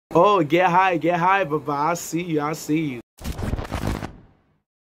Oh, get high, Baba. I see you, I see you.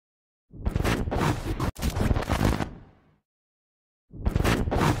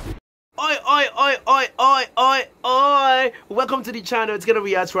 Oi, oi, oi, oi, oi, oi, oi. Welcome to the channel. It's gonna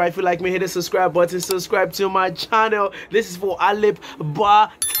be us, right? If you like me, hit the subscribe button. Subscribe to my channel. This is for Alip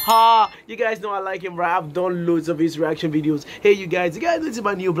Bata. You guys know I like him, right? I've done loads of his reaction videos. Hey, you guys, this is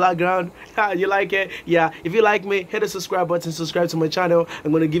my new background. You like it? Yeah. If you like me, hit the subscribe button. Subscribe to my channel.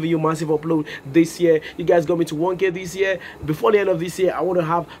 I'm gonna give you a massive upload this year. You guys got me to 1K this year. Before the end of this year, I want to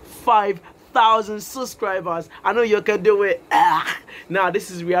have 5,000 subscribers. I know you can do it. Now this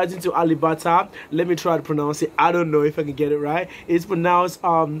is reacting to Alip Bata. Let me try to pronounce it. I don't know if I can get it right. It's pronounced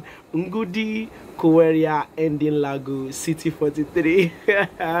Ngudi Kaweruh ending Lagu CT43.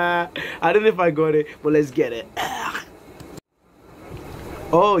 I don't know if I got it, but let's get it.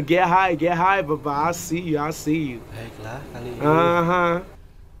 Oh, get high, Baba. I see you, I see you. Baiklah, kali ini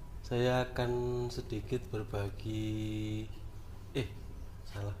saya akan sedikit berbagi.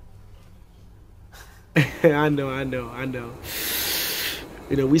 Salah. I know.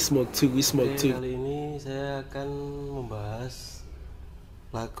 You know, we smoke too. Kali ini saya akan membahas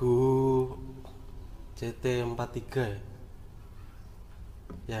lagu CT43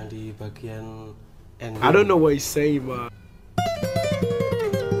 yang di bagian ending. I don't know what he's saying, man.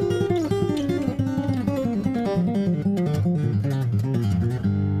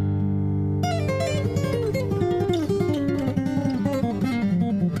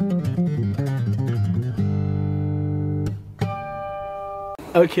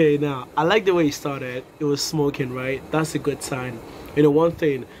 Okay, now I like the way he started. It was smoking, right? That's a good sign. You know, one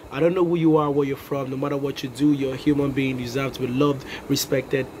thing, I don't know who you are, where you're from. No matter what you do, you're a human being. You deserve to be loved,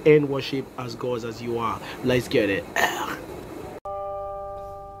 respected, and worshipped as gods as you are. Let's get it.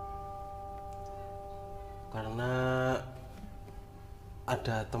 Karena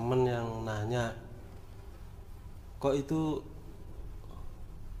ada temen yang nanya, kok itu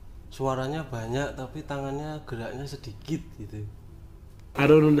suaranya banyak tapi tangannya geraknya sedikit gitu. I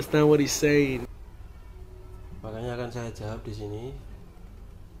don't understand what he's saying. Makanya akan saya jawab di sini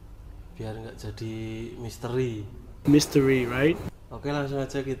biar nggak jadi misteri. Mystery, right? Oke, langsung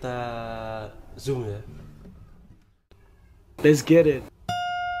aja kita zoom ya. Let's get it.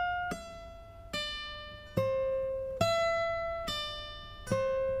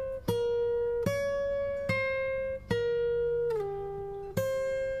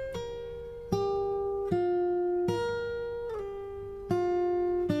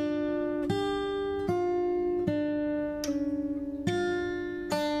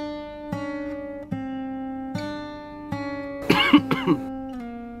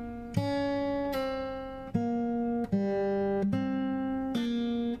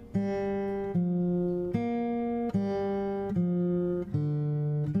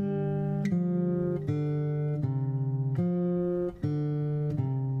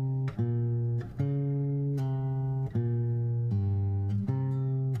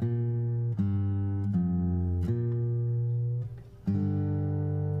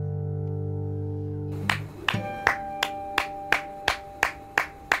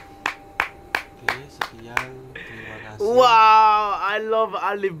 Wow, I love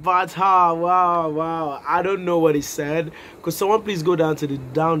Alip Bata. Wow. I don't know what he said. Could someone please go down to the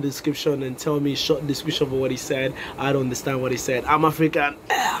description and tell me short description of what he said? I don't understand what he said. I'm African.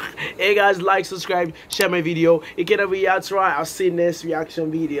 Hey guys, like, subscribe, share my video. It can be out right. I'll see you next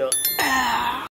reaction video.